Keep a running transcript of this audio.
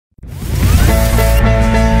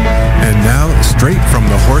straight from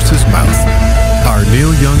the horse's mouth. Our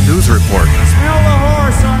Neil Young News Report. Smell the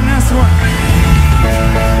horse on this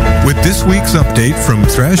one. With this week's update from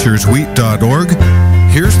thrasherswheat.org,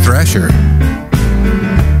 here's Thrasher.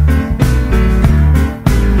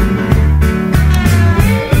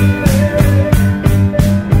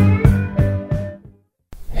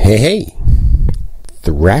 Hey,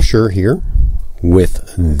 Thrasher here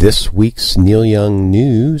with this week's Neil Young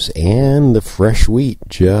news, and the fresh wheat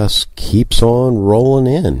just keeps on rolling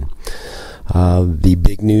in. The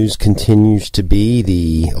big news continues to be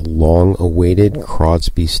the long-awaited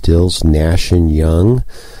Crosby, Stills, Nash & Young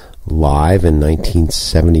live in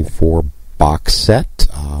 1974 box set.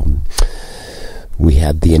 We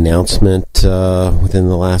had the announcement within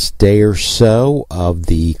the last day or so of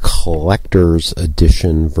the collector's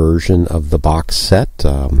edition version of the box set.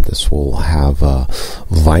 This will have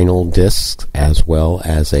vinyl discs as well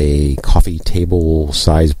as a coffee table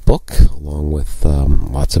size book, along with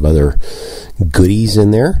lots of other goodies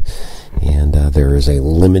in there. And there is a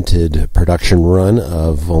limited production run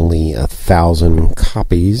of only 1,000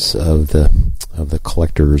 copies of the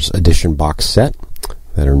collector's edition box set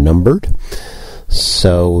that are numbered.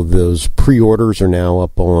 So those pre-orders are now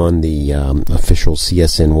up on the official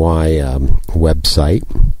CSNY website.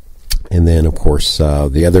 And then, of course,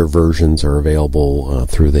 the other versions are available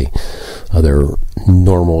through the other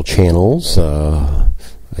normal channels. A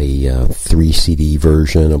 3-CD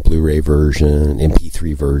version, a Blu-ray version,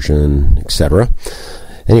 MP3 version, etc.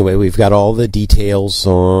 Anyway, we've got all the details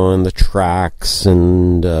on the tracks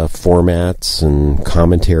and formats and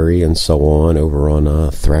commentary and so on over on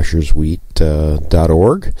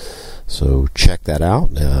thrasherswheat.org. So check that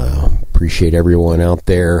out. Appreciate everyone out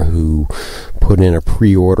there who put in a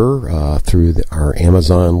pre-order through our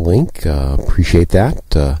Amazon link. Appreciate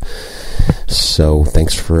that. So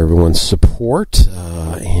thanks for everyone's support.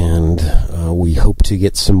 And we hope to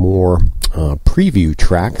get some more preview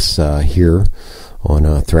tracks here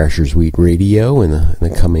on Thrasher's Wheat Radio in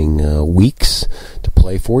the coming weeks to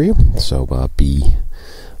play for you. So be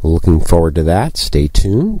looking forward to that. Stay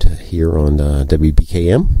tuned here on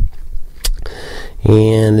WBKM.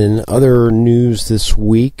 And in other news this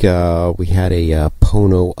week, we had a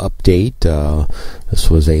Pono update. This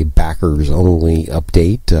was a backers-only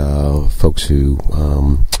update. Folks who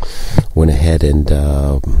went ahead and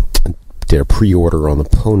did a pre-order on the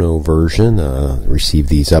Pono version received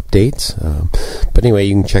these updates. But anyway,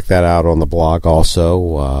 you can check that out on the blog also.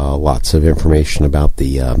 Lots of information about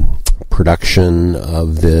the production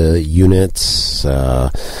of the units,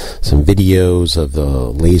 some videos of the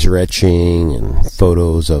laser etching, and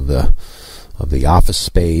photos of the office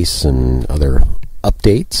space and other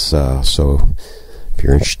updates. So if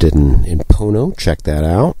you're interested in Pono, check that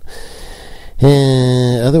out.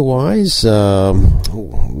 And otherwise,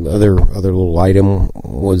 other little item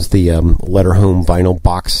was the Letter Home vinyl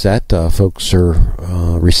box set. Folks are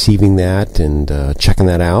receiving that and checking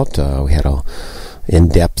that out. We had a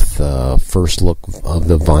in-depth first look of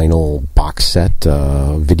the vinyl box set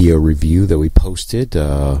video review that we posted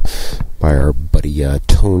by our buddy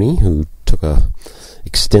Tony, who took a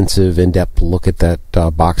extensive in-depth look at that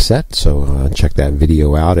box set. So check that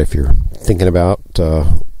video out if you're thinking about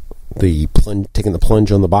taking the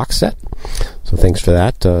plunge on the box set. So thanks for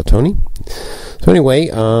that, Tony. So anyway,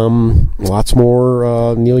 lots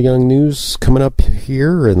more Neil Young news coming up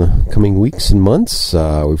here in the coming weeks and months.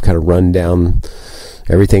 We've kind of run down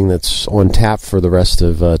everything that's on tap for the rest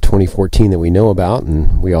of 2014 that we know about,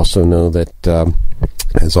 and we also know that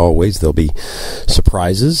as always, there'll be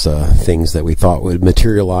surprises, things that we thought would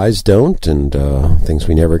materialize don't, and things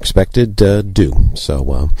we never expected do.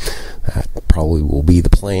 So that probably will be the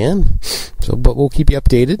plan. So, but we'll keep you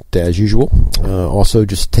updated as usual. Also,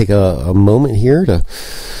 just take a moment here to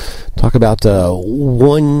talk about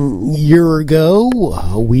 1 year ago.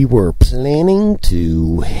 We were planning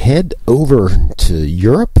to head over to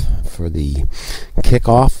Europe for the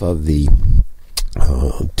kickoff of the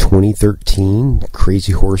 2013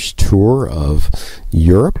 Crazy Horse Tour of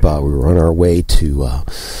Europe. We were on our way to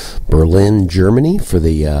Berlin, Germany for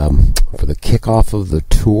the kickoff of the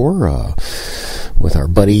tour with our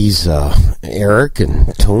buddies Eric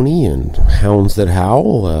and Tony and Hounds That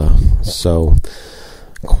Howl. So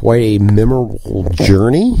quite a memorable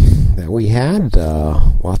journey that we had.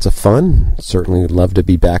 Lots of fun. Certainly would love to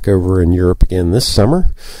be back over in Europe again this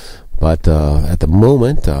summer. But at the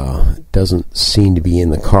moment, it doesn't seem to be in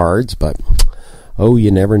the cards. But oh,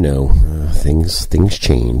 you never know. Things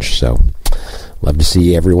change. So love to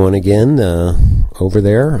see everyone again over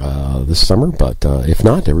there this summer. But if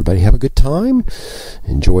not, everybody have a good time.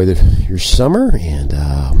 Enjoy your summer and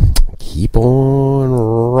keep on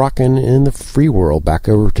rocking in the free world. Back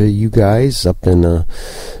over to you guys up in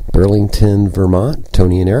Burlington, Vermont.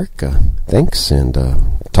 Tony and Eric, thanks, and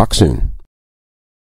talk soon.